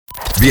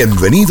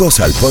Bienvenidos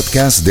al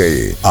podcast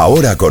de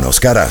Ahora con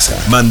Oscar Haza.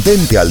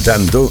 Mantente al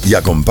tanto y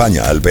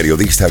acompaña al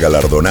periodista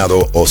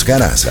galardonado Oscar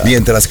Haza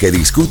mientras que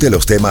discute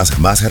los temas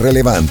más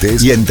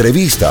relevantes y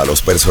entrevista a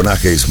los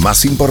personajes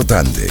más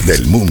importantes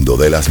del mundo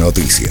de las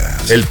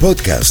noticias. El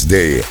podcast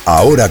de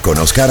Ahora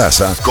con Oscar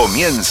Haza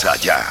comienza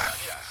ya.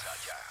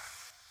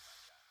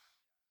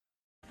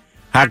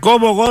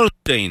 Jacobo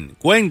Goldstein,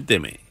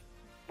 cuénteme.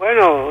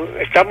 Bueno,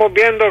 estamos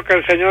viendo que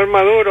el señor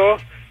Maduro,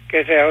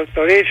 que se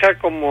autoriza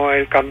como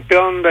el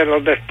campeón de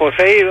los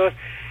desposeídos,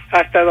 ha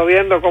estado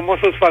viendo cómo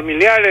sus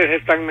familiares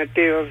están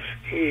metidos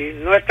y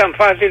no es tan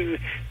fácil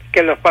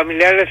que los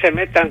familiares se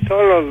metan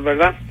solos,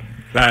 ¿verdad?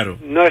 Claro.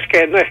 No es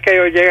que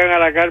ellos llegan a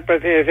la carta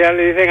presidencial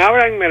y dicen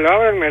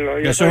ábranmelo.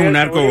 Eso es un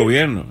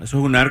narcogobierno,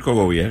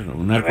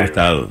 un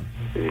narcoestado.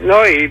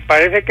 No, y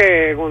parece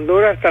que en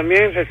Honduras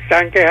también se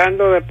están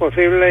quejando de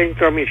posible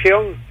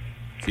intromisión.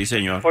 Sí,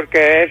 señor.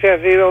 Porque ese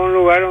ha sido un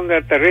lugar donde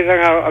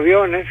aterrizan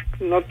aviones.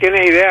 No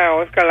tienes idea,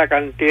 Oscar, la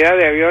cantidad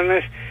de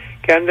aviones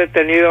que han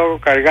detenido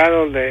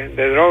cargados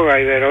de droga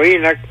y de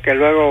heroína que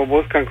luego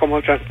buscan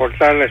cómo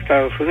transportarla a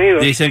Estados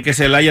Unidos. Dicen que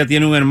Zelaya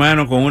tiene un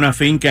hermano con una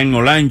finca en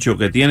Olancho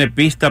que tiene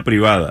pista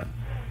privada.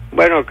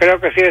 Bueno,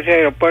 creo que sí, ese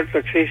aeropuerto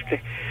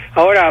existe.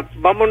 Ahora,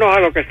 vámonos a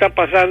lo que está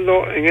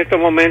pasando en estos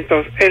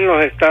momentos en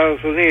los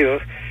Estados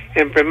Unidos.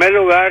 En primer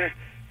lugar,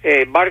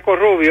 Marco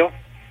Rubio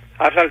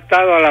ha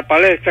saltado a la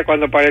palestra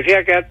cuando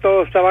parecía que ya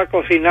todo estaba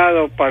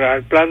cocinado para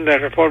el plan de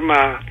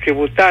reforma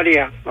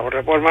tributaria o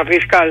reforma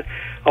fiscal.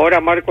 Ahora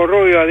Marco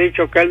Rubio ha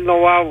dicho que él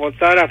no va a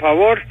votar a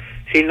favor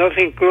si no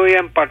se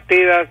incluyen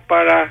partidas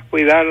para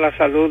cuidar la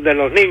salud de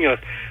los niños.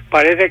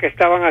 Parece que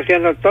estaban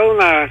haciendo toda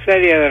una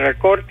serie de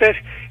recortes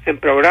en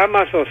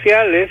programas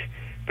sociales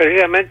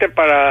precisamente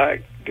para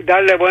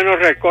darle buenos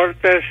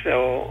recortes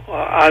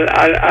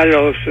a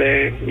los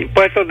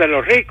impuestos de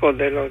los ricos,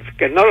 de los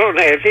que no lo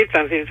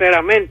necesitan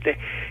sinceramente,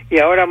 y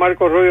ahora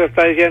Marco Rubio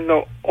está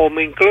diciendo o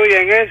me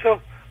incluyen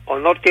eso o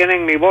no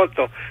tienen mi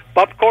voto.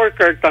 Bob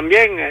Corker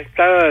también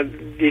está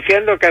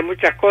diciendo que hay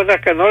muchas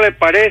cosas que no le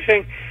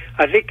parecen,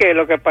 así que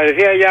lo que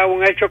parecía ya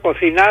un hecho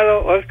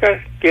cocinado,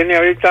 Oscar, tiene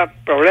ahorita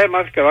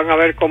problemas que van a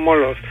ver cómo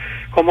los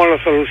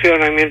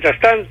solucionan. Mientras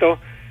tanto,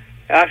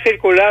 ha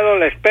circulado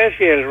la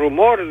especie, el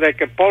rumor de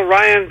que Paul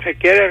Ryan se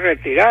quiere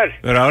retirar.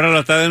 Pero ahora lo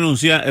está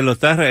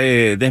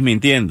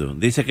desmintiendo.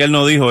 Dice que él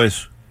no dijo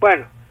eso.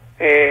 Bueno,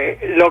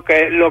 lo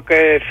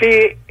que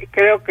sí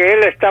creo que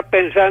él está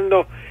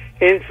pensando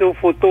en su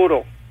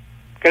futuro.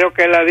 Creo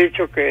que él ha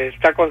dicho que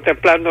está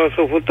contemplando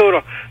su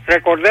futuro.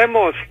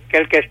 Recordemos que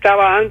el que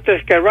estaba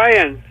antes que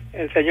Ryan,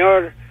 el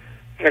señor,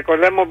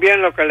 recordemos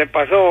bien lo que le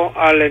pasó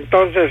al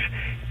entonces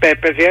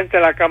presidente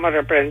de la Cámara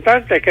de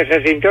Representantes, que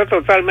se sintió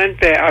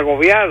totalmente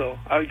agobiado,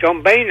 a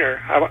John Boehner,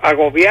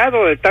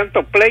 agobiado de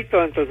tanto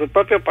pleito dentro de su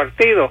propio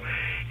partido,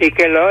 y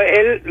que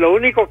él lo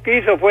único que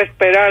hizo fue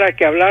esperar a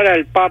que hablara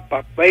el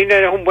Papa.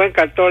 Boehner es un buen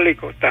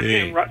católico,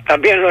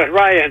 también lo es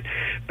Ryan,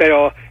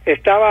 pero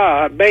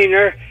estaba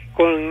Boehner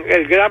con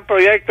el gran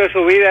proyecto de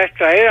su vida, es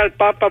traer al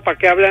Papa para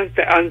que hable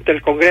ante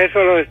el Congreso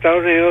de los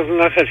Estados Unidos,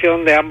 una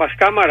sesión de ambas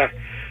cámaras.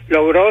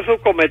 Logró su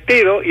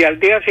cometido y al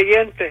día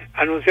siguiente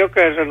anunció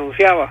que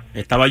renunciaba.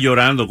 Estaba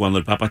llorando cuando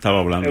el Papa estaba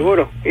hablando.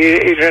 Seguro.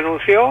 Y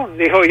renunció,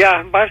 dijo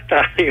ya,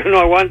 basta, yo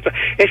no aguanto.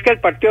 Es que el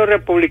Partido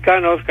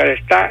Republicano, Oscar,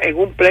 está en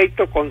un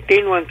pleito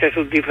continuo entre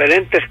sus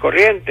diferentes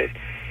corrientes.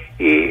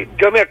 Y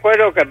yo me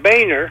acuerdo que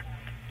Boehner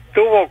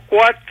tuvo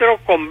 4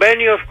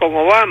 convenios con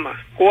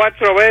Obama,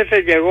 4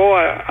 veces llegó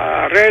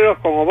a arreglos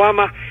con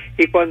Obama,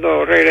 y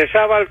cuando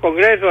regresaba al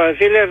Congreso a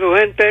decirle a su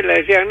gente, le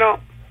decían no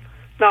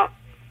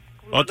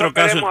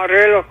queremos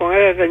arreglos con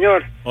ese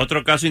señor.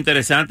 Otro caso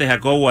interesante,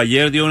 Jacobo,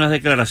 ayer dio unas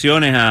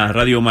declaraciones a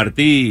Radio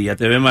Martí y a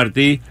TV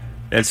Martí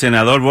el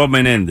senador Bob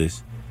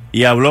Menéndez,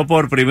 y habló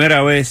por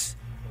primera vez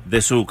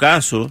de su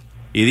caso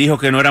y dijo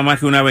que no era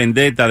más que una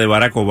vendetta de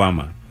Barack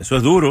Obama. Eso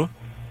es duro,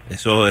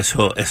 eso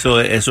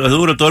es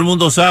duro. Todo el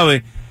mundo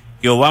sabe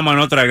que Obama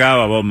no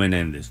tragaba a Bob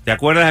Menéndez. ¿Te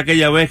acuerdas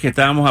aquella vez que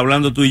estábamos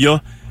hablando tú y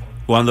yo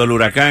cuando el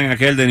huracán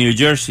aquel de New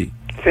Jersey?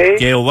 Sí.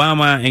 Que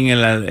Obama en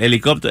el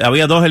helicóptero,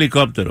 había 2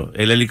 helicópteros,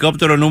 el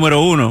helicóptero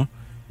número 1,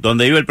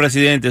 donde iba el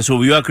presidente,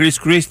 subió a Chris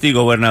Christie,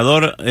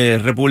 gobernador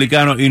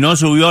republicano, y no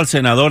subió al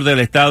senador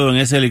del estado en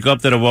ese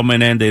helicóptero, Bob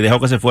Menéndez, y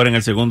dejó que se fuera en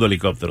el segundo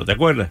helicóptero, ¿te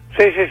acuerdas?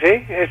 Sí,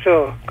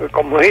 eso,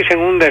 como dicen,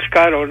 un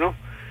descaro, ¿no?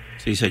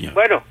 Sí, señor.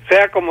 Bueno,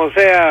 sea como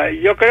sea,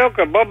 yo creo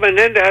que Bob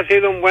Menéndez ha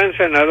sido un buen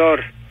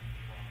senador.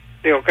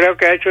 Creo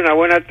que ha hecho una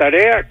buena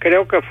tarea.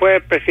 Creo que fue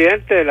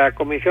presidente de la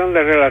Comisión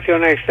de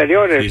Relaciones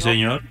Exteriores. Sí,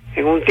 señor.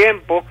 En un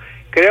tiempo.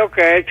 Creo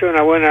que ha hecho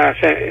una buena...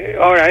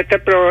 Ahora,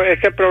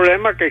 este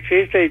problema que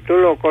existe, y tú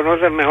lo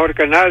conoces mejor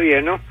que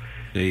nadie, ¿no?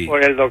 Sí.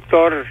 Por el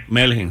doctor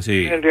Melgen,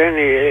 sí. Melgen,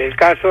 y el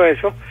caso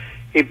eso.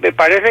 Y me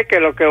parece que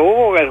lo que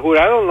hubo, el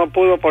jurado no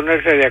pudo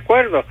ponerse de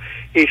acuerdo.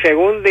 Y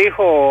según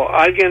dijo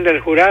alguien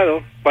del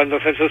jurado, cuando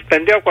se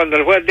suspendió, cuando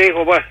el juez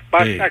dijo, bueno,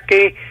 basta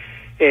aquí...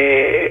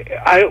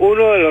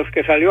 uno de los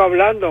que salió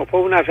hablando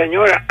fue una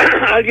señora.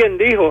 Alguien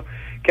dijo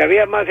que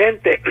había más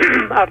gente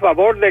a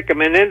favor de que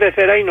Menéndez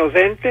era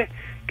inocente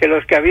que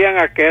los que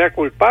que era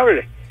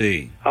culpable.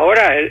 Sí.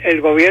 Ahora,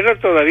 el gobierno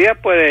todavía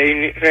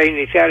puede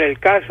reiniciar el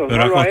caso.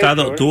 Pero no ha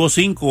costado, tuvo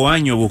 5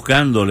 años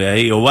buscándole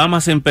ahí.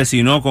 Obama se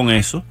empecinó con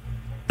eso,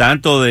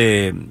 tanto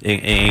en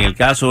el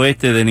caso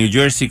de New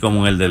Jersey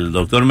como en el del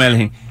doctor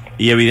Melgen,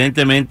 y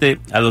evidentemente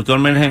al doctor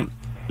Melgen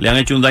le han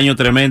hecho un daño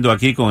tremendo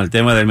aquí con el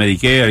tema del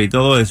Medicare y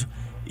todo eso.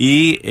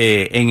 Y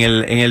en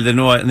el de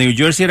New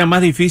Jersey era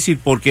más difícil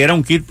porque era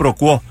un quid pro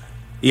quo.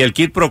 Y el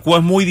quid pro quo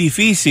es muy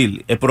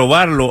difícil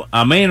probarlo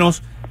a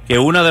menos que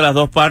una de las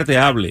dos partes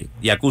hable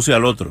y acuse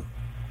al otro.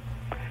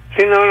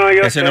 Sí,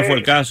 yo Ese sé, no fue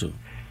el caso.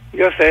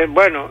 Yo sé.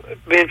 Bueno,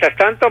 mientras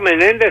tanto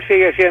Menéndez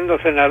sigue siendo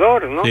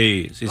senador, ¿no?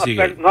 Sí,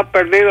 sigue. No ha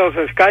perdido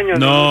los escaños.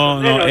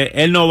 No,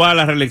 él no va a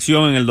la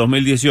reelección en el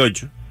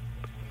 2018.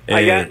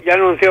 Ya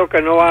anunció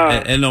que no va.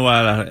 Él no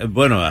va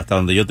bueno, hasta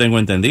donde yo tengo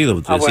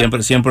entendido.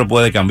 Bueno. Siempre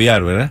puede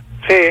cambiar, ¿verdad?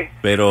 Sí.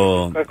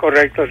 Pero es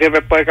correcto,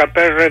 siempre puede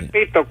cambiar. Pero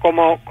repito,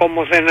 como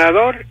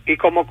senador y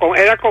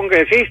era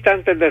congresista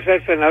antes de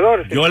ser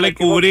senador. Yo le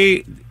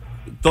cubrí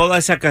toda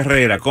esa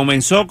carrera.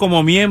 Comenzó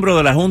como miembro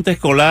de la Junta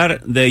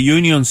Escolar de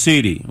Union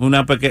City.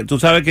 Tú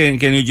sabes que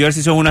New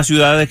Jersey son unas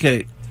ciudades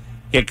que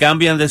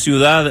cambian de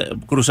ciudad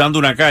cruzando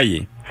una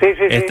calle. Sí.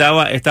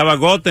 Estaba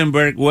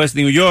Gothenburg, West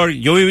New York.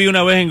 Yo viví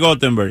una vez en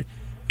Gothenburg,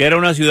 que era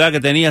una ciudad que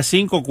tenía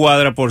 5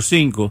 cuadras por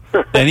 5.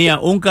 Tenía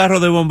un carro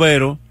de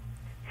bombero,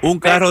 un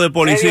carro de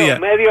policía,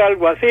 medio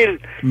alguacil,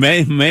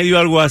 medio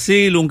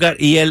alguacil,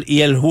 y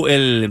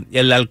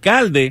el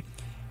alcalde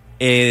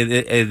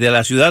de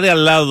la ciudad de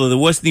al lado, de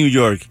West New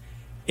York,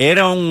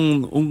 era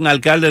un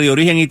alcalde de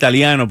origen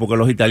italiano, porque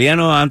los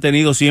italianos han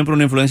tenido siempre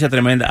una influencia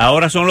tremenda.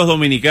 Ahora son los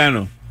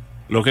dominicanos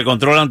los que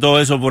controlan todo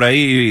eso por ahí,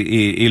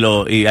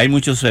 y hay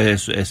muchos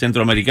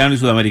centroamericanos y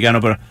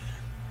sudamericanos, pero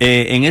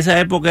en esa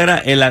época era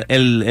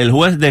el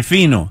juez de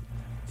Fino,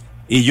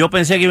 y yo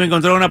pensé que iba a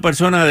encontrar una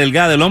persona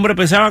delgada. El hombre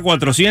pesaba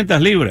 400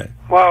 libras.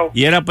 Wow.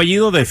 Y era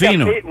apellido de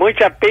Fino.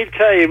 Mucha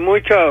pizza y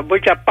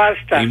mucha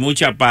pasta. Y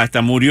mucha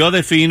pasta. Murió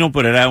de Fino,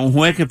 pero era un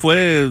juez que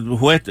fue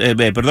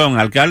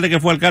alcalde que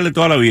fue alcalde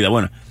toda la vida.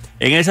 Bueno,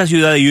 en esa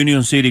ciudad de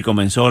Union City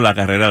comenzó la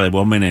carrera de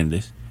Bob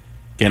Menéndez,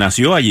 que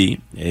nació allí,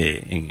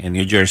 en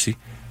New Jersey,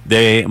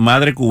 de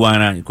madre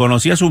cubana.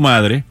 Conocí a su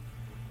madre,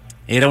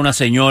 era una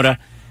señora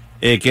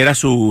que era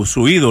su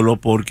ídolo,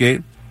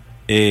 porque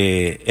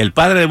el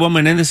padre de Bob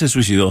Menéndez se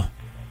suicidó.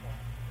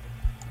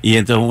 Y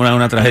entonces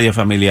una tragedia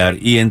familiar.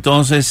 Y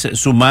entonces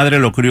su madre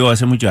lo crió a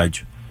ese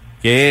muchacho,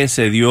 que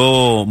se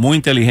dio muy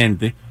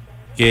inteligente,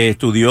 que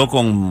estudió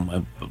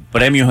con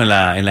premios en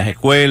las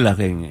escuelas,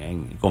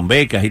 con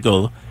becas y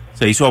todo.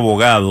 Se hizo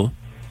abogado.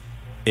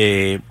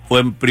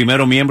 Fue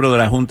primero miembro de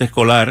la Junta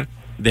Escolar,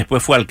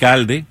 después fue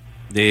alcalde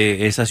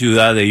de esa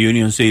ciudad de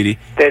Union City.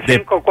 De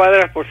 5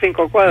 cuadras por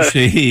 5 cuadras.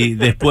 Sí,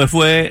 después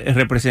fue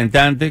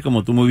representante,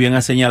 como tú muy bien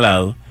has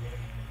señalado,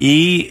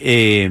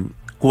 y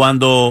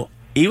cuando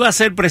iba a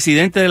ser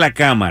presidente de la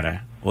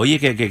Cámara, oye,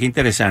 qué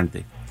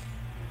interesante,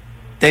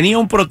 tenía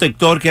un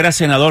protector que era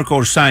senador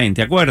Goldstein,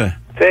 ¿te acuerdas?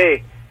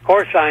 Sí,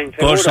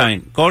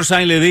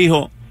 Goldstein le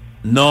dijo,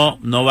 no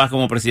vas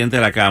como presidente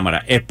de la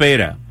Cámara,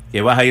 espera,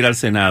 que vas a ir al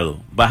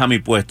Senado, vas a mi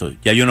puesto,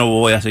 ya yo no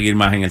voy a seguir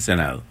más en el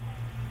Senado.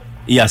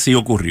 Y así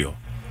ocurrió.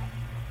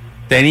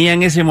 Tenía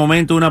en ese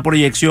momento una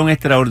proyección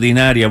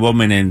extraordinaria Bob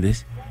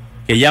Menéndez,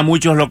 que ya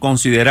muchos lo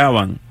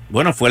consideraban.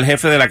 Bueno, fue el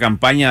jefe de la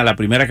campaña, la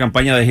primera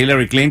campaña de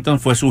Hillary Clinton,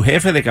 fue su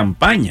jefe de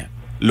campaña.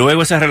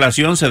 Luego esa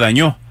relación se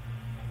dañó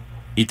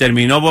y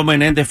terminó Bob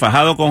Menéndez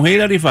fajado con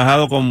Hillary,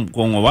 fajado con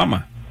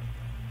Obama.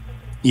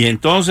 Y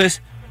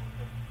entonces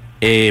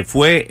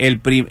fue el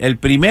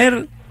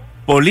primer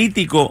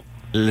político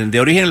de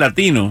origen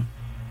latino,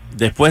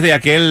 después de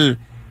aquel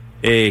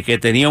que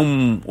tenía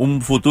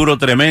un futuro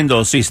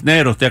tremendo,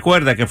 Cisneros, ¿te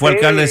acuerdas? Que fue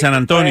alcalde de San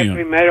Antonio. El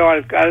primero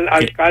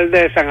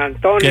alcalde de San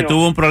Antonio. Que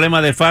tuvo un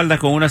problema de faldas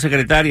con una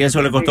secretaria,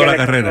 eso le costó la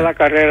carrera. La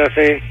carrera,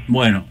 sí.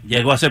 Bueno,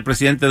 llegó a ser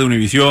presidente de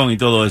Univisión y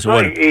todo eso. No,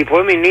 bueno. Y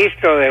fue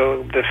ministro de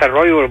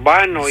Desarrollo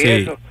Urbano y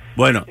eso.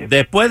 Bueno,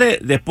 después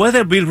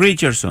de Bill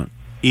Richardson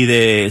y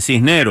de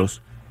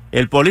Cisneros,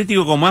 el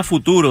político con más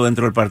futuro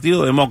dentro del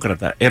Partido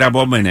Demócrata era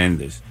Bob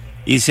Menéndez.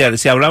 Y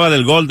se hablaba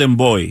del Golden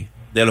Boy,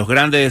 de los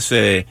grandes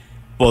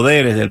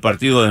poderes del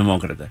Partido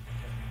Demócrata.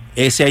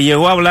 Se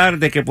llegó a hablar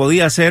de que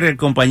podía ser el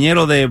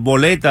compañero de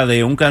boleta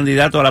de un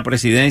candidato a la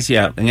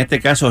presidencia, en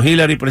este caso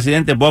Hillary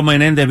presidente, Bob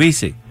Menéndez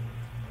vice.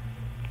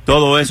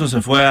 Todo eso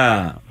se fue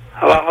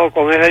abajo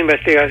con esa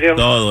investigación.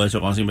 Todo eso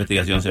con esa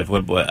investigación se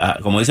fue,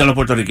 como dicen los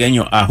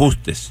puertorriqueños,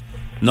 ajustes.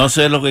 No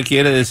sé lo que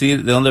quiere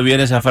decir, de dónde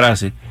viene esa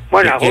frase.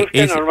 Bueno,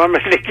 ajuste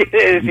normalmente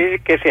quiere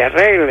decir que se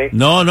arregle.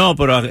 No,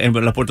 pero en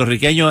los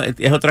puertorriqueños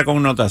es otra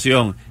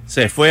connotación.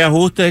 Se fue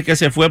ajuste, que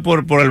se fue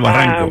por el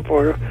barranco.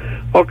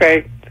 Ok,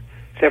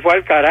 se fue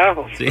al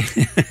carajo. Sí,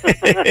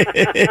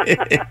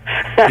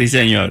 sí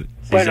señor.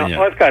 Sí, bueno,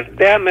 señor. Oscar,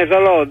 déjame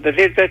solo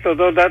decirte estos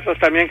dos datos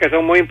también que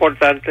son muy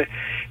importantes.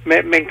 Me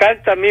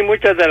encanta a mí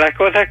muchas de las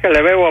cosas que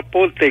le veo a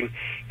Putin.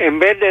 en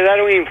vez de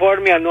dar un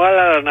informe anual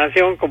a la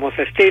nación como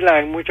se estila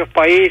en muchos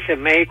países,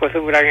 México es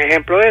un gran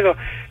ejemplo de eso,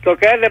 lo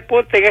que hace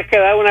Putin es que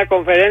da una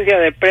conferencia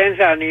de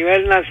prensa a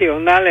nivel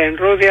nacional en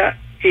Rusia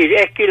y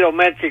es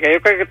kilométrica. Yo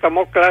creo que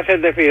tomó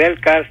clases de Fidel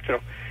Castro.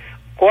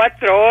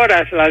 4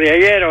 horas la de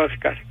ayer,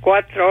 Oscar,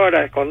 4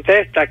 horas,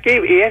 contesta aquí,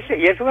 y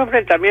es un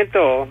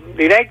enfrentamiento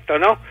directo,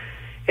 ¿no?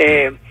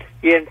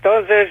 Y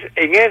entonces,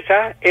 en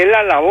esa, él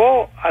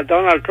alabó a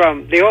Donald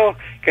Trump, dijo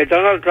que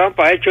Donald Trump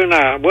ha hecho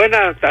una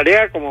buena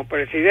tarea como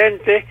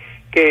presidente,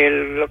 que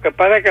lo que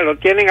pasa es que lo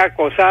tienen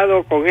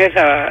acosado con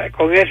esa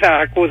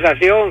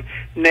acusación,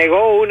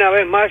 negó una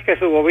vez más que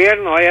su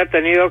gobierno haya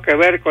tenido que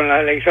ver con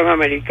la elección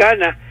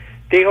americana,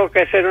 dijo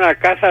que esa era una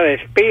casa de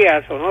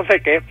espías o no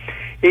sé qué.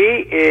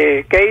 Y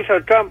 ¿qué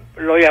hizo Trump?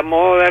 Lo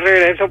llamó de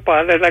regreso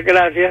para darle las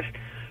gracias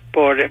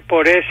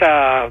por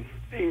esa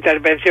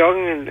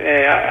intervención,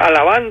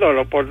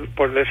 alabándolo,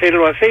 por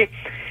decirlo así.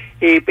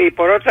 Y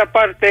por otra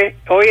parte,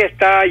 hoy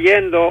está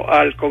yendo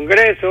al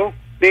Congreso,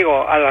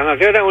 a las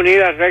Naciones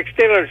Unidas, Rex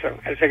Tillerson,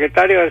 el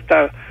secretario de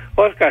Estado.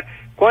 Oscar,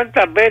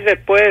 ¿cuántas veces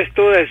puedes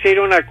tú decir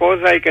una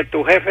cosa y que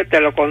tu jefe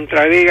te lo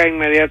contradiga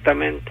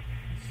inmediatamente?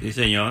 Sí,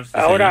 señor. Sí,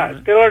 ahora,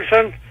 señor.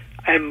 Tillerson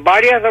en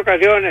varias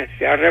ocasiones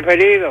se ha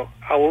referido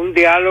a un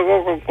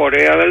diálogo con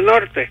Corea del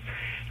Norte.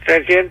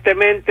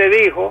 Recientemente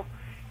dijo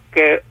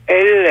que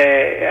él,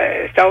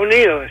 Estados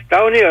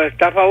Unidos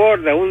está a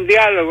favor de un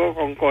diálogo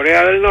con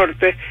Corea del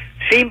Norte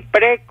sin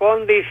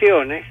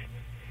precondiciones,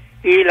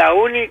 y la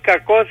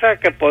única cosa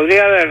que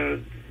podría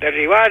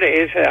derribar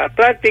esa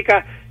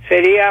plática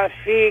sería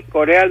si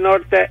Corea del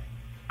Norte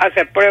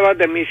hace pruebas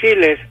de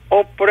misiles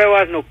o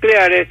pruebas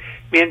nucleares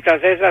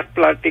mientras esas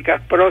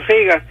pláticas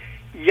prosigan.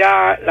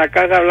 Ya la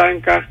Casa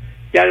Blanca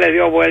ya le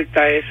dio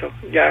vuelta a eso,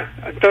 ya.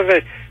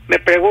 Entonces, me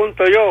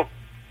pregunto yo,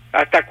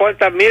 ¿hasta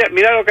cuántas?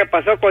 Mira lo que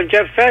pasó con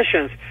Jeff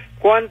Sessions.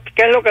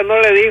 ¿Qué es lo que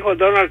no le dijo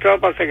Donald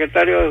Trump al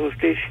secretario de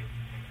Justicia?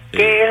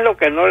 ¿Qué es lo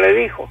que no le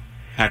dijo?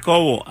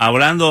 Jacobo,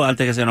 hablando,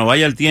 antes que se nos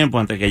vaya el tiempo,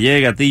 antes que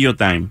llegue Gatillo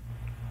Time,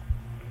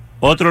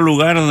 otro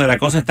lugar donde la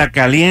cosa está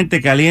caliente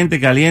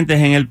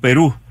es en el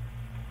Perú.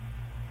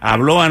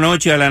 Habló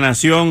anoche a la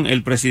Nación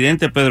el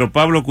presidente Pedro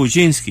Pablo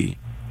Kuczynski.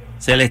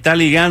 Se le está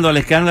ligando al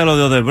escándalo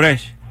de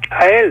Odebrecht.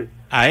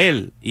 A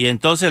él. Y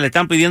entonces le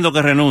están pidiendo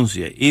que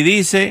renuncie. Y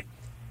dice,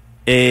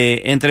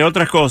 entre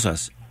otras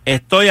cosas,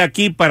 estoy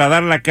aquí para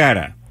dar la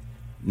cara.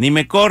 Ni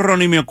me corro,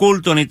 ni me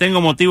oculto, ni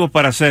tengo motivos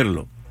para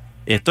hacerlo.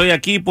 Estoy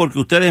aquí porque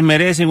ustedes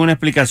merecen una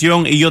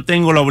explicación y yo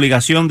tengo la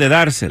obligación de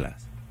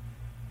dárselas.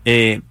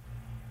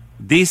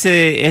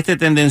 Dice este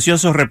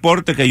tendencioso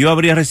reporte que yo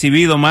habría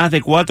recibido más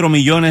de $4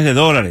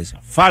 millones.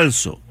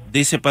 Falso,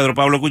 dice Pedro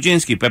Pablo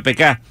Kuczynski,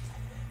 PPK.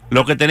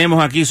 Lo que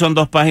tenemos aquí son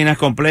 2 páginas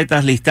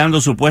completas listando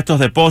supuestos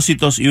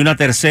depósitos y una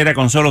tercera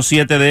con solo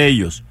 7 de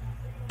ellos.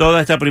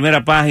 Toda esta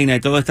primera página y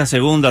toda esta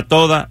segunda,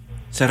 toda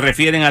se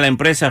refieren a la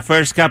empresa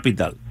First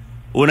Capital,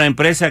 una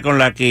empresa con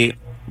la que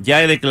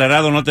ya he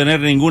declarado no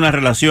tener ninguna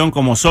relación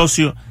como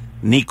socio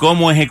ni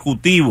como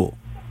ejecutivo.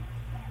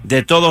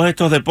 De todos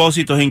estos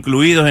depósitos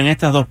incluidos en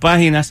estas 2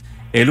 páginas,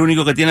 el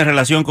único que tiene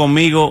relación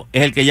conmigo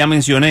es el que ya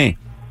mencioné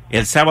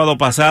el sábado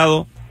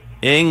pasado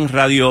en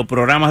Radio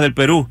Programas del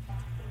Perú.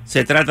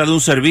 Se trata de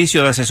un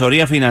servicio de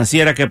asesoría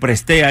financiera que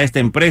presté a esta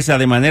empresa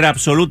de manera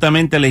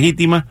absolutamente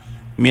legítima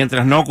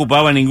mientras no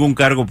ocupaba ningún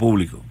cargo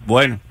público.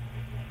 Bueno,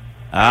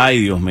 ay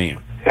Dios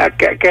mío.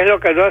 ¿Qué es lo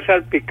que no ha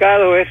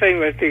salpicado esa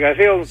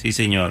investigación? Sí,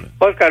 señor.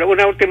 Oscar,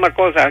 una última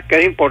cosa que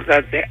es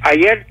importante.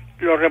 Ayer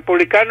los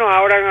republicanos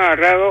ahora han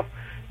agarrado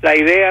la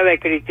idea de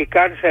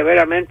criticar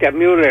severamente a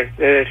Mueller,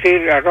 de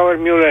decir a Robert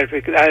Mueller,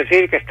 a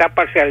decir que está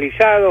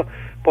parcializado,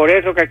 por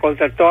eso que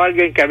contrató a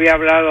alguien que había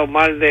hablado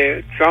mal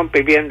de Trump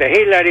y bien de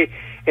Hillary.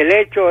 El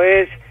hecho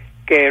es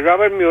que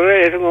Robert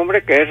Mueller es un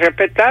hombre que es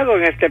respetado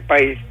en este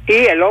país,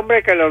 y el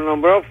hombre que lo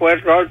nombró fue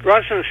Rod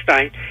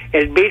Rosenstein,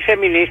 el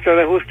viceministro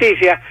de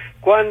Justicia,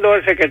 cuando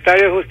el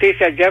secretario de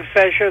Justicia Jeff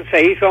Sessions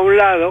se hizo a un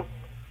lado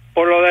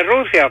por lo de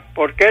Rusia,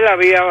 porque él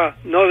había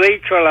no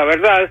dicho la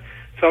verdad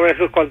sobre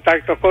sus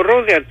contactos con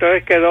Rusia.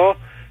 Entonces quedó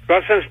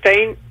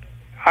Rosenstein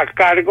a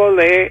cargo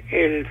de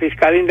el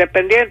fiscal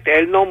independiente.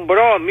 Él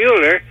nombró a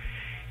Mueller,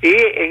 y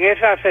en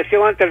esa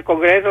sesión ante el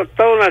Congreso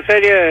toda una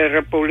serie de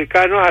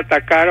republicanos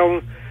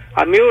atacaron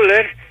a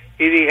Mueller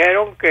y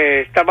dijeron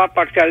que estaba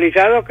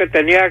parcializado, que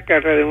tenía que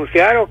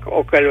renunciar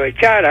o que lo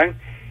echaran,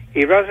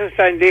 y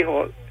Rosenstein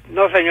dijo: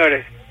 no,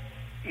 señores,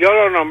 yo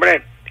lo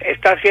nombré,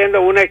 está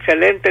haciendo una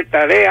excelente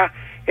tarea,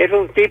 es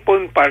un tipo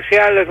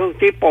imparcial, es un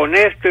tipo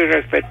honesto y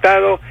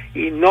respetado,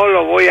 y no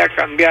lo voy a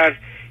cambiar.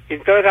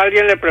 Entonces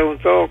alguien le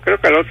preguntó, creo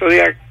que el otro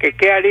día, que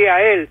qué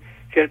haría él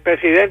si el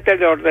presidente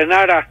le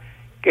ordenara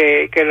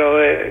que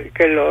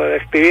lo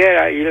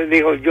despidiera, y él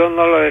dijo: yo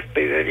no lo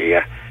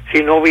despediría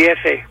si no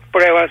hubiese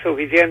pruebas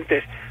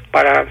suficientes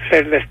para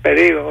ser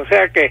despedido. O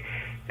sea que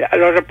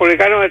los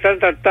republicanos están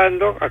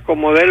tratando, a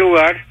como dé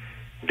lugar,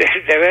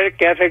 de ver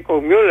qué hacen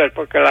con Mueller,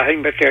 porque las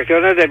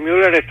investigaciones de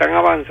Mueller están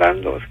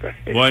avanzando, Oscar.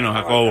 Bueno,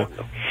 Jacobo,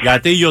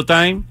 Gatillo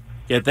Time,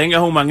 que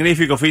tengas un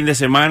magnífico fin de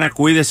semana,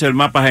 cuídese el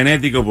mapa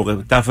genético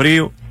porque está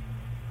frío,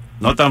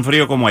 No tan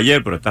frío como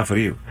ayer, pero está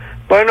frío.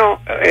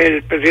 Bueno,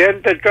 el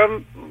presidente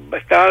Trump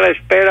está a la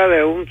espera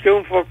de un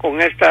triunfo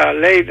con esta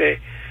ley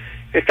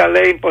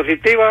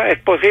impositiva. Es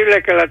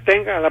posible que la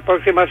tenga la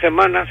próxima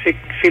semana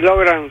si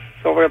logran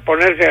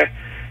sobreponerse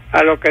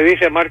a lo que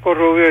dice Marco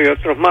Rubio y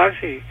otros más,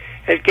 y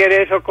él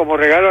quiere eso como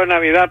regalo de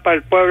Navidad para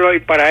el pueblo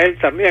y para él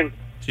también.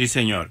 Sí,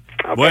 señor.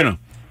 Okay. Bueno,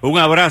 un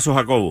abrazo,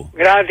 Jacobo.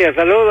 Gracias,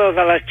 saludos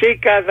a las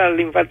chicas, al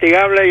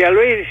infatigable y a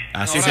Luis.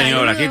 Así,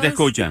 señor, aquí te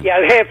escuchan. Y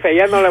al jefe,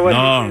 ya no le voy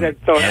a decir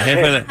director.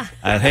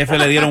 Al jefe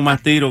le dieron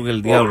más tiro que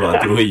el diablo a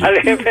Trujillo. Al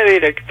jefe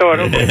director,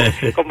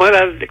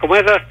 como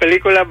esas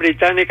películas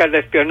británicas de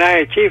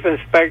espionaje, Chief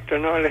Inspector,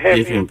 ¿no? El jefe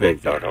Chief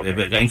inspector.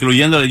 Okay.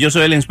 Incluyendo, yo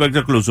soy el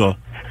inspector Clouseau.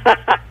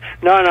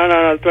 No,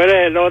 tú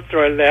eres el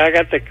otro, el de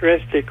Agatha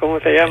Christie, ¿cómo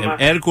se llama?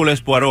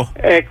 Hércules Poirot.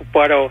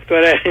 Poirot, tú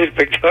eres el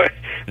inspector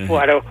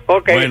Poirot.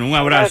 Okay. Bueno, un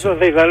abrazo.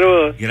 Abrazos y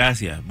saludos.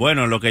 Gracias.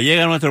 Bueno, lo que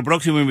llega a nuestro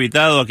próximo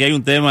invitado, aquí hay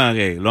un tema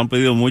que lo han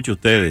pedido mucho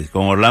ustedes,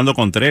 con Orlando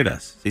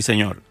Contreras. Sí,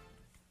 señor.